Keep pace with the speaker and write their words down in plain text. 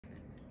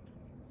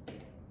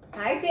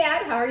Hi,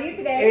 Dad. How are you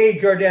today? Hey,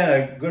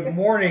 Jordana. Good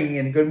morning,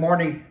 and good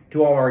morning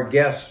to all our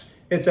guests.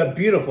 It's a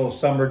beautiful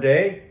summer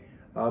day,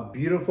 a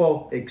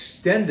beautiful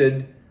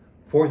extended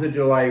 4th of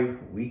July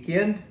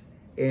weekend,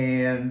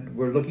 and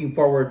we're looking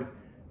forward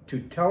to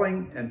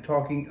telling and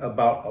talking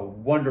about a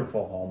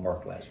wonderful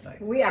Hallmark last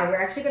night. We are.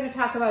 We're actually going to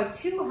talk about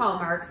two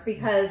Hallmarks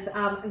because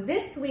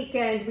this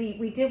weekend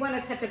we did want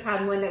to touch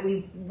upon one that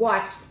we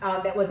watched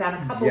that was on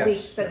a couple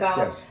weeks ago.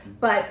 Yes.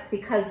 But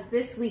because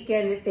this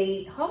weekend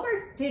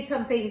Hallmark did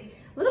something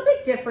a little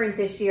bit different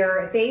this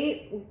year.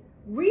 They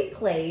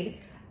replayed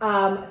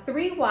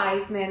Three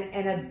Wise Men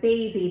and a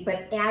Baby,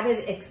 but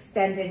added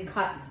extended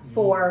cuts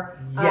for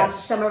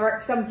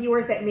some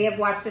viewers that may have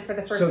watched it for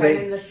the first time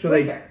in this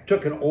winter. They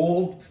took an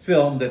old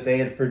film that they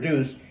had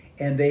produced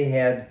and they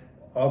had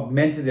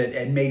augmented it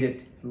and made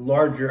it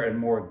larger and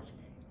more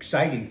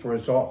exciting for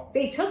us all.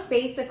 They took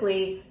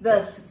basically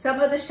some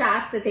of the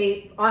shots that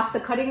they off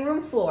the cutting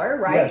room floor,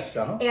 right?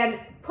 Yes, and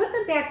put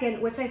them back in,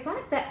 which I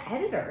thought the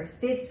editors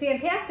did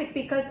fantastic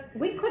because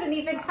we couldn't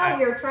even tell.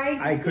 We were trying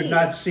to see. I could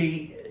not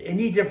see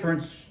any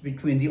difference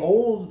between the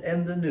old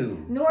and the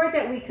new. Nor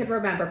that we could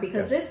remember,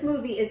 because this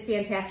movie is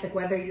fantastic,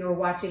 whether you were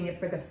watching it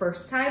for the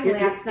first time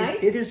last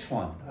night. It is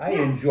fun. I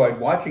enjoyed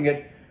watching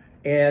it.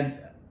 And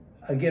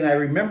again, I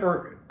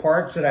remember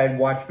parts that I had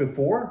watched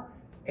before,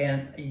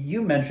 and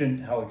you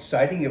mentioned how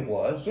exciting it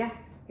was. Yeah.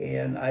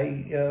 And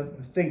I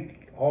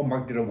think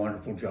Hallmark did a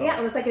wonderful job. Yeah,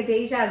 it was like a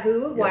deja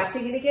vu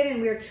watching it again,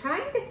 and we were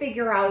trying to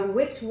figure out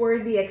which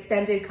were the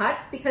extended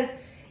cuts because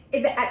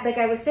like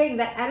I was saying,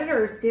 the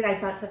editors did, I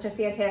thought, such a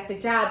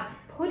fantastic job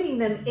putting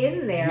them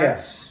in there.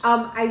 Yes.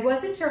 I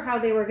wasn't sure how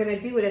they were going to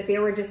do it, if they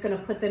were just going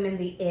to put them in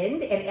the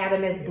end and add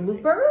them as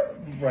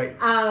bloopers. Right.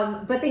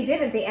 But they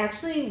didn't. They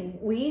actually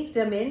weaved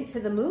them into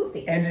the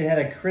movie. And it had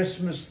a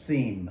Christmas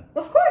theme.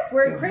 Of course,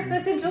 we're in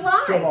Christmas in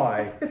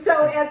July.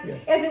 So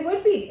as it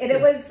would be. And it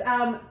was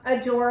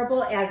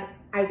adorable as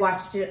I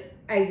watched it.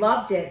 I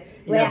loved it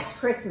last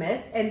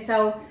Christmas. And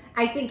so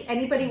I think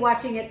anybody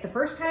watching it the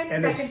first time,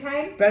 second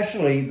time.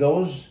 Especially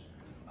those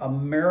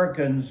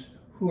Americans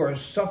who are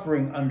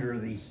suffering under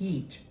the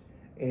heat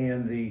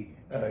and the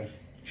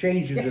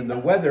changes in the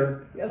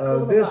weather.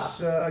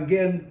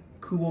 Again,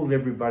 cooled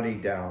everybody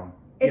down.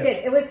 It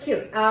did. It was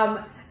cute.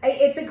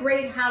 It's a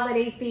great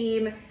holiday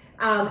theme.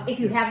 If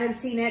you haven't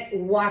seen it,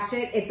 watch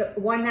it. It's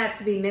one not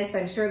to be missed.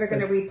 I'm sure they're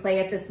going to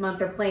replay it this month.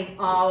 They're playing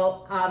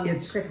all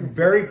Christmas movies. It's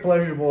very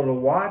pleasurable to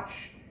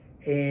watch.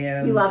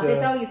 And you loved it,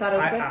 though? You thought it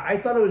was good? I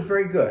thought it was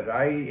very good.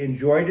 I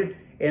enjoyed it.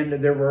 And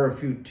there were a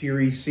few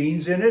teary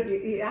scenes in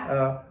it.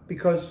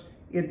 Because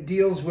it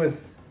deals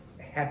with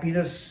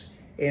happiness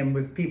and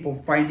with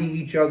people finding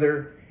each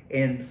other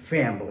and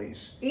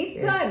families. Each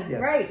son,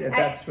 right. And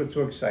that's what's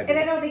so exciting. And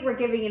I don't think we're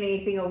giving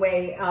anything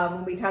away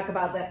when we talk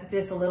about that,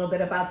 just a little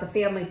bit about the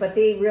family, but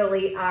they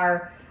really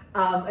are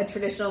a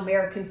traditional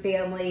American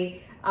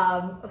family,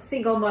 a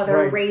single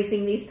mother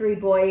raising these three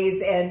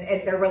boys and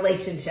their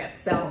relationship.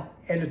 So.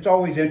 And it's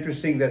always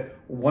interesting that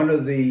one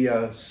of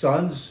the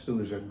sons,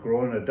 who's a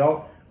grown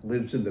adult,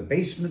 lives in the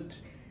basement,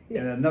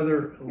 and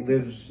another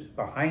lives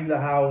behind the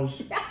house,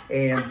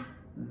 and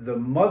the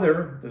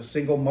mother, the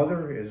single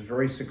mother, is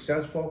very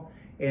successful,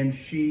 and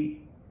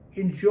she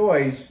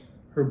enjoys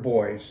her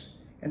boys.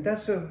 And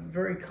that's a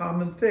very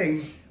common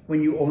thing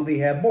when you only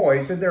have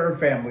boys, and there are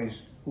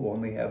families who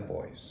only have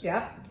boys.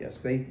 Yeah. Yes,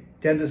 they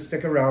tend to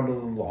stick around a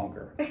little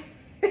longer.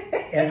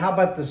 And how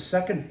about the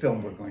second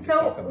film we're going to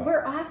talk about? So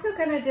we're also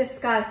going to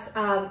discuss,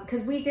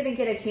 because we didn't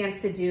get a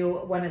chance to do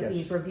one of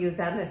these reviews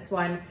on this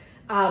one,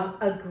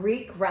 a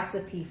Greek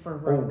recipe for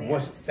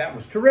romance. That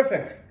was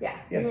terrific. Yeah,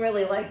 you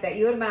really liked that.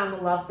 You and Mom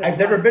will love this I've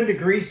never been to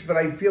Greece, but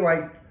I feel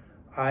like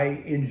I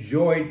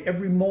enjoyed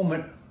every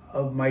moment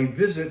of my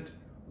visit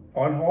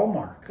on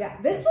Hallmark. Yeah,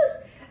 this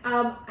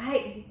was,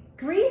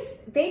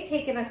 Greece, they've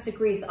taken us to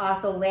Greece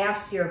also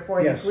last year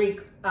for the Greek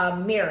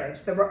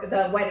marriage,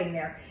 the wedding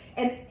there.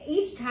 And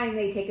each time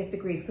they take us to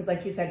Greece, because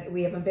like you said,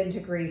 we haven't been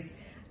to Greece,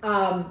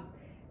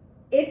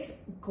 it's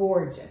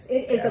gorgeous.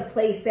 It is a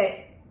place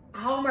that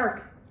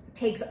Hallmark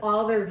takes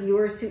all their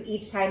viewers to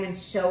each time and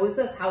shows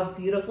us how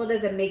beautiful it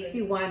is. It makes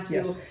you want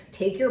to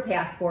take your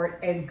passport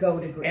and go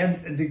to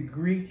Greece. And the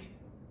Greek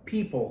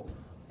people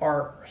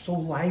are so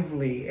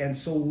lively and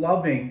so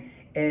loving,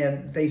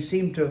 and they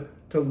seem to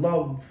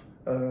love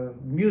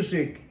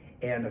music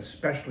and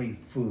especially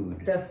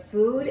food. The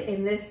food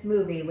in this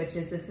movie, this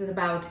is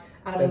about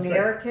an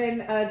American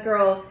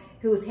girl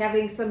who's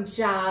having some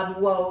job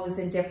woes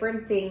and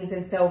different things.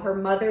 And so her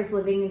mother's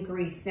living in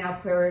Greece now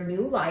for a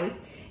new life.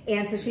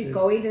 And so she's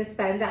going to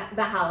spend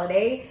the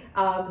holiday,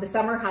 the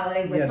summer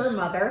holiday with her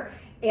mother.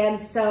 And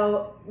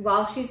so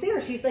while she's there,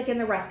 she's like in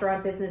the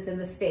restaurant business in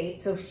the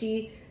States. So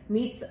she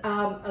meets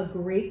a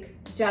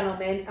Greek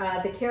gentleman.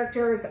 The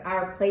characters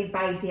are played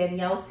by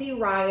Danielle C.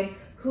 Ryan,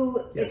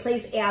 who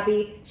plays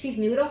Abby. She's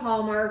new to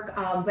Hallmark,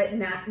 but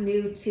not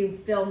new to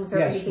films or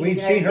anything. We've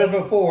seen her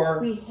before.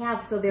 We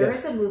have. So there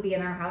is a movie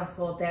in our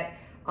household that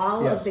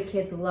all of the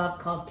kids love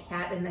called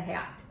Cat in the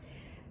Hat.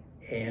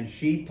 And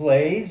she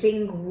plays?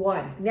 Bing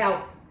 1.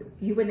 Now,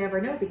 you would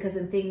never know because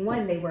in thing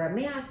one, they wear a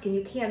mask and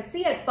you can't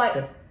see it,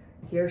 but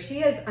here she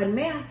is,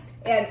 unmasked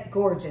and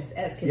gorgeous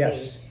as can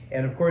be.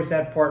 And of course,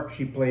 that part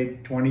she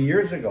played 20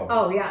 years ago.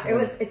 Oh yeah, it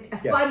was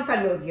a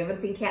fun movie. You haven't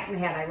seen Cat in the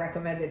Hat, I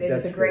recommend it. It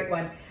is a great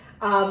one.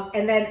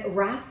 And then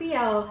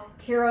Raphael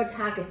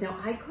Kirotakis. Now,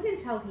 I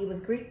couldn't tell he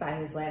was Greek by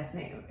his last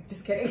name.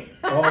 Just kidding.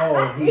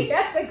 Oh, he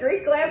has a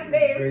Greek last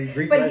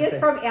name. But he is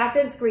from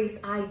Athens, Greece.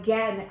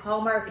 Again,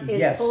 Hallmark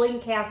is pulling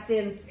cast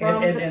in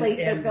from the place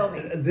they're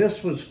filming.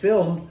 This was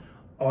filmed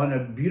on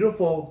a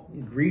beautiful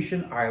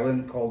Grecian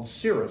island called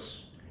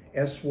Syros,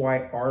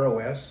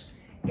 Syros.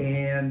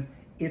 And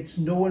it's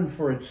known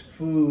for its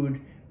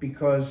food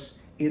because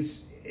it's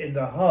in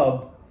the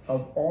hub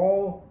of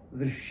all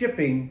the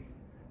shipping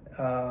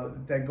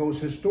that goes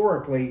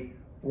historically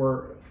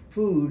where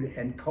food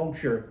and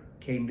culture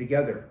came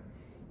together.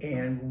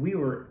 And we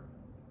were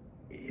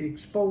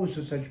exposed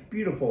to such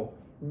beautiful,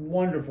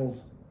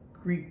 wonderful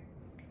Greek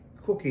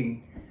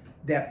cooking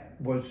that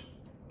was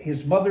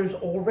his mother's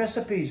old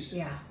recipes.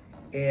 Yeah.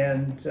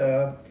 And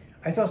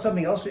I thought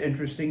something else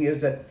interesting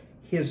is that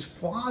his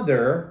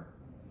father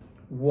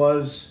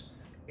was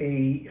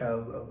a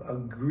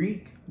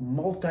Greek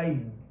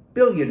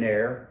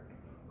multi-billionaire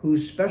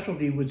whose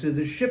specialty was in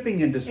the shipping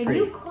industry. And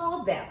you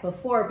called that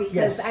before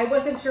because I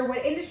wasn't sure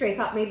what industry. I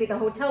thought maybe the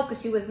hotel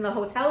because she was in the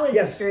hotel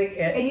industry.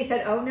 And you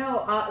said, oh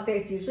no,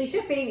 it's usually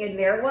shipping, and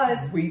there it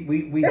was.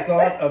 We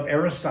thought of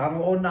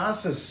Aristotle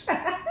Onassis.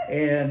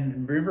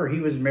 And remember, he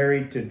was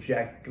married to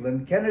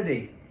Jacqueline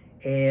Kennedy.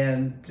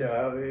 And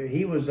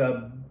he was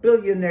a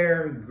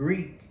billionaire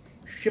Greek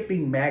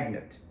shipping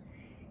magnate.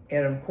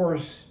 And of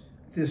course,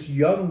 this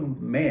young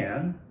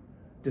man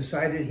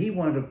decided he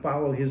wanted to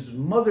follow his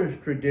mother's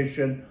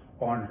tradition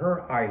on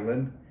her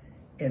island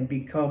and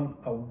become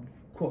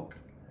a cook,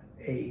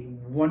 a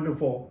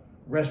wonderful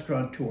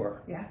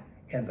restaurateur. Yeah.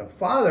 And the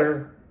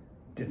father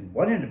didn't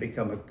want him to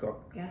become a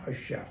cook, a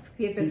chef.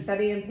 He had been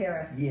studying in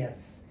Paris.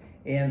 Yes.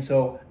 And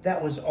so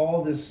that was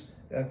all this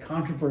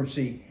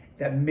controversy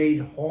that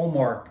made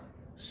Hallmark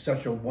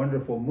such a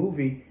wonderful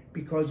movie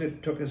because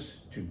it took us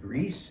to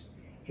Greece.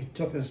 It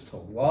took us to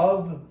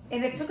love.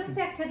 And it took us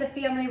back to the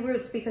family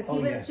roots because he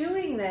was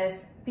doing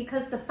this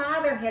because the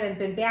father hadn't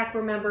been back,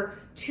 remember,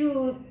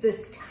 to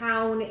this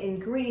town in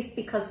Greece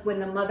because when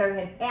the mother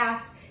had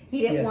passed,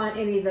 he didn't want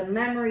any of the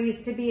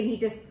memories to be.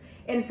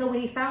 And so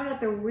when he found out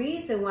the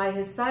reason why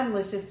his son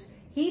was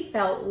he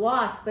felt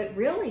lost, but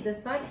really the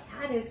son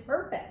had his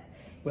purpose.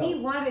 Well, he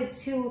wanted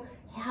to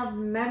have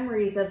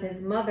memories of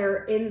his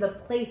mother in the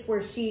place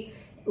where she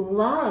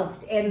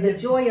loved and the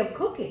joy of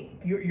cooking.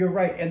 You're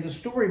right. And the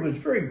story was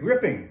very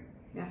gripping.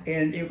 Yeah.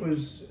 And it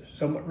was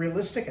somewhat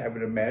realistic, I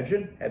would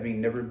imagine,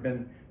 having never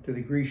been to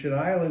the Grecian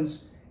islands.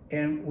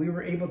 And we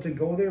were able to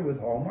go there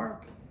with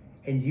Hallmark.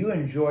 And you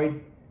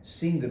enjoyed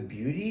seeing the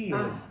beauty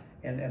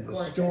and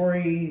the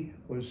story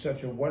was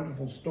such a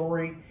wonderful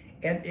story.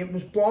 And it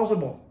was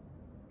plausible.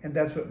 And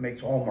that's what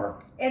makes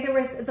Hallmark. And there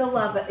was the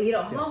love.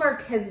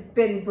 Hallmark has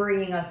been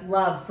bringing us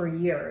love for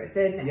years.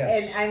 And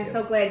I'm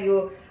so glad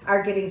you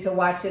are getting to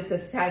watch it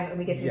this time and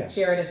we get to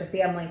share it as a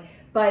family.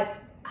 But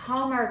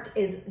Hallmark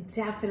is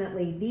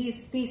definitely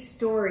these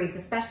stories,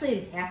 especially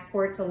in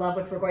Passport to Love,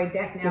 which we're going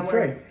back now.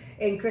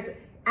 In Christmas.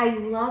 I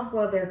love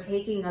where they're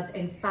taking us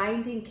and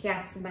finding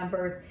cast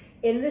members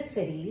in the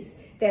cities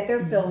that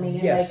they're filming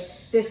in.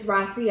 Like this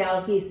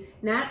Raphael, he's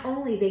not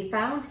only they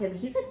found him,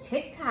 he's a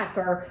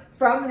TikToker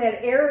from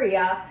that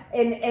area,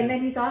 and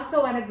then he's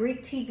also on a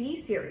Greek TV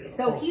series.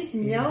 So he's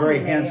known. Very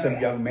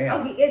handsome young man.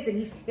 Oh, he is, and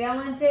he's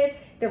talented.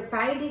 They're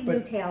finding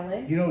new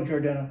talent. You know,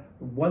 Jordana,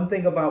 one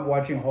thing about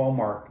watching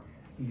Hallmark,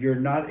 you're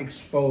not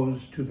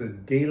exposed to the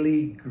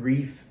daily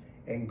grief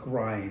and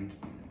grind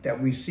that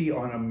we see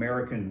on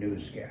American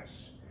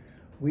newscasts.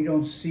 We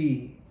don't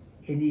see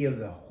any of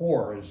the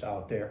horrors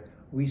out there.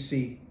 We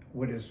see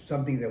what is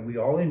something that we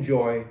all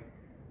enjoy.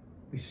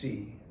 We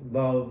see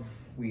love,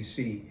 we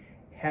see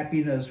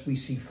happiness, we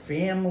see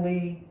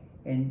family.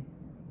 And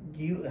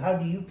how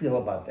do you feel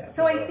about that?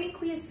 So I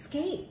think we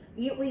escape.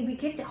 We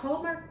get to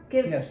Hallmark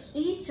gives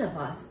each of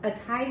us a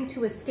time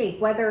to escape,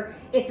 whether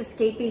it's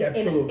escaping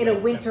in a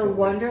winter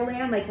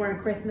wonderland, like we're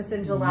in Christmas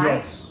in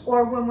July,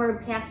 or when we're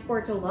in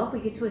Passport to Love, we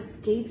get to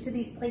escape to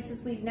these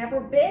places we've never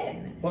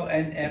been. Well,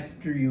 and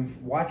after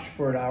you've watched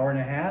for an hour and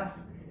a half,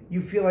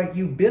 you feel like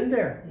you've been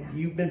there. Yeah.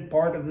 You've been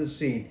part of the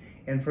scene.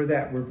 And for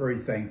that, we're very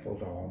thankful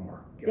to Hallmark.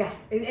 Yeah,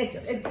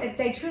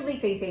 they truly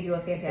think they do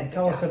a fantastic job.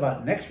 Tell us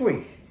about next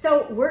week.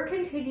 So we're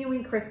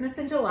continuing Christmas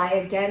in July.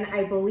 Again,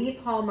 I believe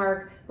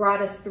Hallmark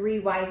brought us 3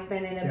 Wise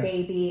Men and a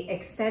Baby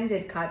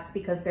extended cuts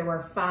because there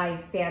were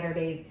 5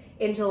 Saturdays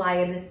in July,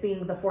 and this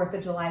being the 4th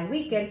of July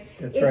weekend.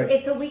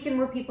 It's a weekend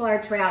where people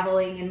are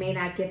traveling and may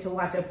not get to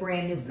watch a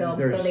brand new film.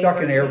 They're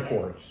stuck in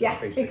airports.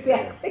 Yes,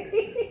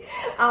 exactly.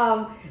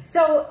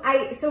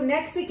 So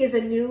next week is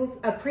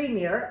a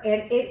premiere,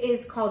 and it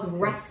is called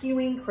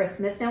Rescuing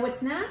Christmas. Now,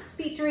 it's not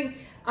featuring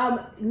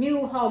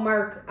new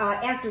Hallmark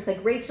actors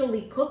like Rachel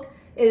Lee Cook.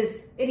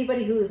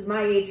 Anybody who is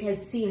my age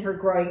has seen her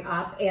growing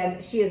up,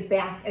 and she is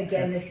back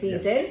again this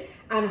season.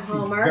 on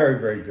Hallmark. Very,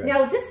 very good.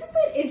 Now, this is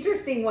an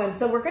interesting one,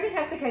 so we're going to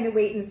have to kind of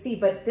wait and see.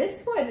 But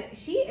this one,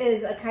 she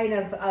is a kind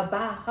of a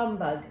bah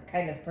humbug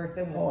kind of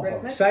person with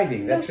Christmas.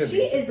 Exciting. So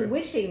she is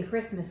wishing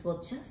Christmas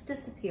will just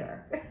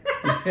disappear.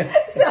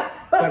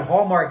 But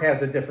Hallmark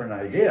has a different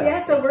idea.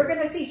 Yeah, so we're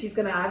going to see. She's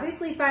going to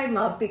obviously find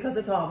love because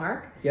it's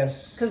Hallmark.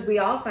 Yes. Because we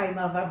all find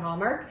love on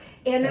Hallmark.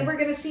 And then we're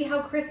going to see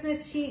how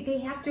Christmas, they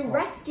have to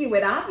rescue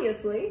it,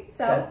 obviously.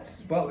 So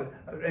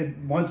it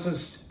wants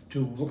us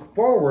to look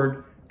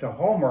forward to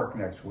Hallmark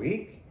next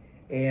week.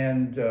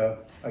 And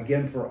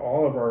again, for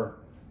all of our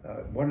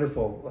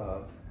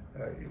wonderful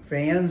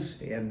fans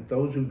and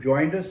those who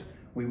joined us,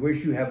 we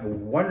wish you have a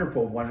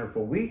wonderful,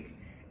 wonderful week.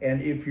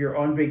 And if you're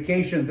on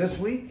vacation this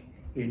week,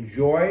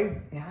 enjoy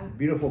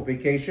beautiful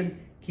vacation.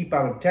 Keep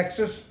out of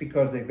Texas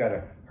because they've got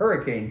a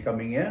hurricane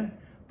coming in.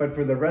 But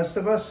for the rest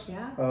of us,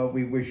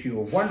 we wish you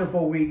a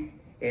wonderful week.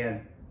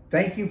 And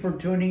thank you for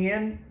tuning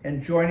in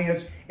and joining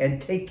us.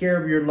 And take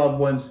care of your loved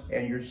ones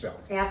and yourself.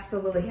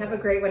 Absolutely. Have a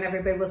great one,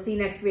 everybody. We'll see you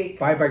next week.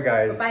 Bye-bye,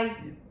 guys. Bye.